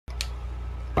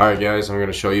Alright guys, I'm going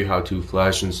to show you how to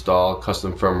flash install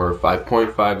Custom Firmware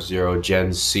 5.50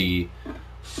 Gen C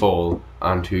full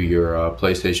onto your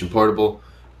PlayStation Portable.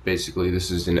 Basically this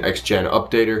is an X-Gen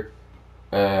updater,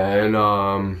 and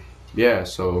yeah,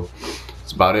 so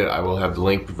that's about it. I will have the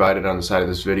link provided on the side of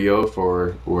this video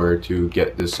for where to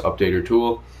get this updater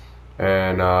tool,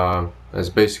 and that's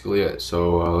basically it.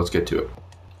 So let's get to it.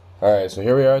 Alright, so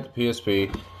here we are at the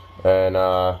PSP,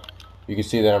 and you can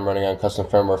see that I'm running on Custom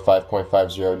Firmware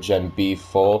 5.50 Gen B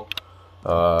full.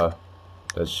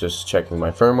 That's just checking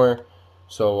my firmware.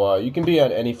 So you can be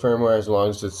on any firmware as long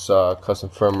as it's Custom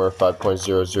Firmware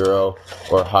 5.00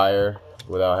 or higher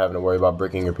without having to worry about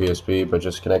breaking your PSP, but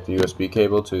just connect the USB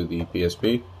cable to the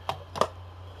PSP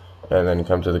and then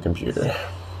come to the computer.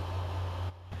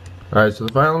 Alright, so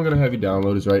the file I'm going to have you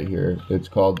download is right here. It's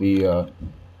called the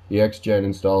X-Gen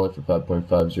installer for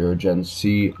 5.50 Gen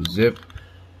C zip.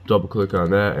 Double click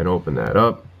on that and open that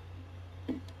up.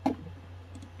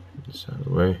 This out of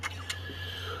the way.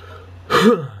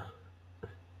 Close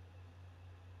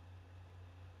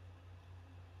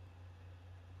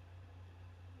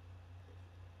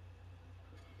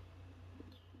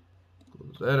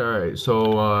that. Alright,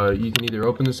 so you can either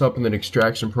open this up in an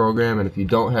extraction program, and if you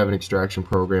don't have an extraction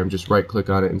program, just right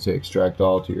click on it and say extract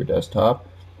all to your desktop.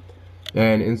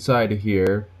 And inside of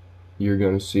here you're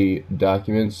going to see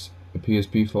documents, the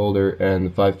PSP folder, and the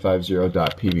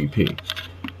 550.PBP.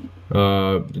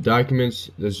 The documents,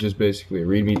 that's just basically a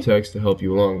readme text to help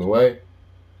you along the way.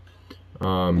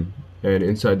 And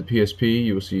inside the PSP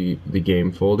you will see the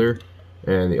game folder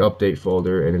and the update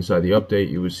folder, and inside the update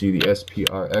you will see the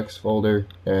SPRX folder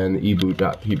and the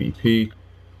EBOOT.PBP.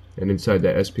 and inside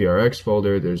that SPRX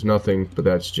folder there's nothing, but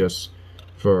that's just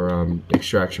for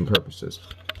extraction purposes.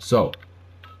 So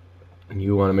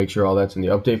you want to make sure all that's in the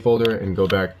update folder and go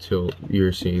back till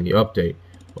you're seeing the update.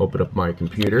 Open up My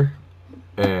Computer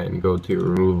and go to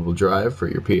removable drive for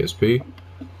your PSP,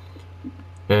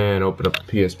 and open up the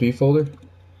PSP folder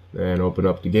and open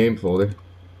up the game folder,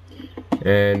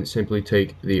 and simply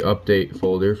take the update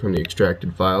folder from the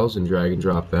extracted files and drag and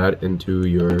drop that into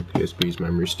your PSP's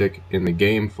memory stick in the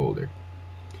game folder.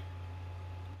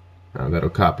 Now that'll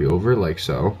copy over like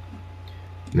so.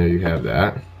 And there you have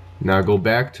that. Now go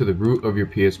back to the root of your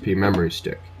PSP memory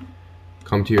stick.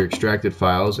 Come to your extracted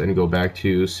files and go back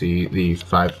to see the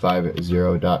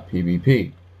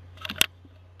 550.PBP.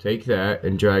 Take that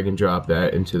and drag and drop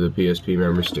that into the PSP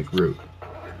memory stick root.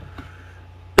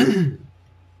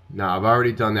 Now I've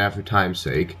already done that for time's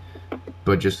sake,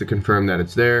 but just to confirm that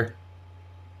it's there,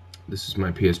 this is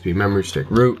my PSP memory stick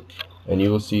root, and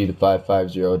you will see the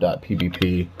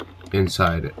 550.PBP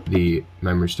inside the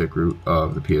memory stick root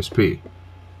of the PSP.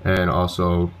 And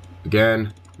also,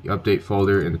 again, the update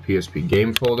folder in the PSP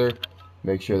game folder.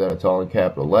 Make sure that it's all in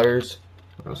capital letters,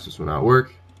 or else this will not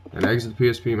work. And exit the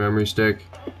PSP memory stick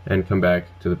and come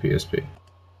back to the PSP.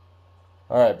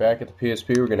 Alright, back at the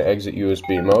PSP, we're going to exit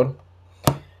USB mode.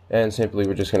 And simply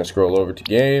we're just going to scroll over to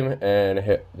game and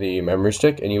hit the memory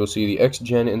stick, and you will see the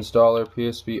X-Gen installer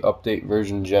PSP update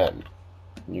version Gen.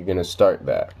 You're going to start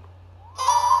that.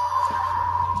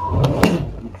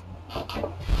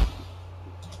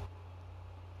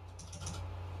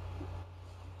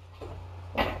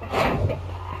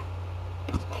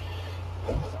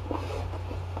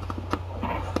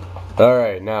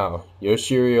 Alright, now,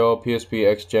 Yoshiro PSP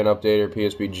X-Gen Updater,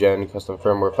 PSP Gen, Custom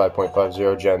Firmware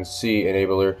 5.50 Gen C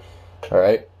Enabler.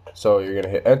 Alright, so you're going to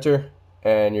hit enter,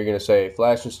 and you're going to say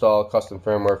flash install Custom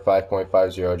Firmware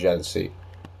 5.50 Gen C.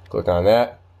 Click on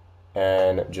that,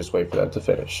 and just wait for that to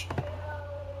finish.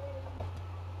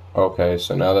 Okay,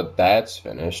 so now that that's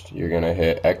finished, you're going to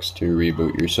hit X to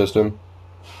reboot your system.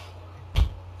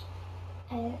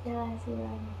 I didn't realize you were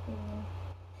on the video.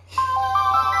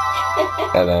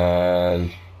 And then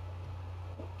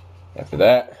after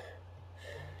that,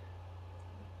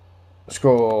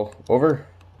 scroll over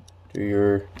to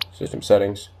your system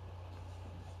settings,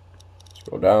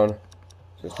 scroll down,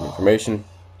 system information,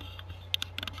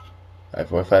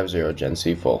 5.50 Gen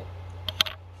C full.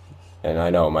 And I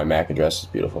know my MAC address is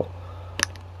beautiful,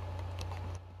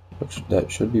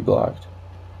 that should be blocked.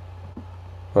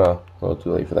 Well, a little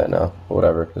too late for that now, but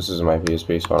whatever. This is my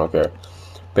PSP, so I don't care.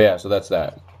 But yeah, so that's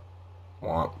that.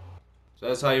 So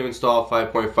that's how you install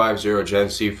 5.50 Gen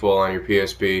C full on your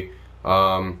PSP.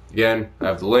 Again, I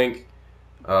have the link.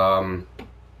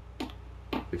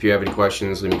 If you have any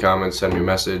questions, leave me comments, send me a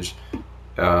message.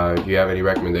 If you have any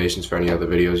recommendations for any other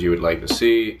videos you would like to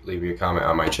see, leave me a comment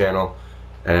on my channel.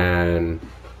 And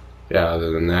yeah,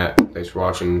 other than that, thanks for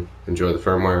watching. Enjoy the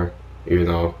firmware, even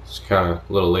though it's kind of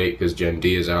a little late because Gen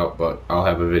D is out, but I'll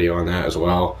have a video on that as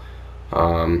well.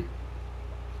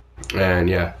 And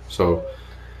yeah, so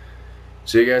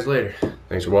see you guys later.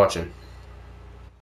 Thanks for watching.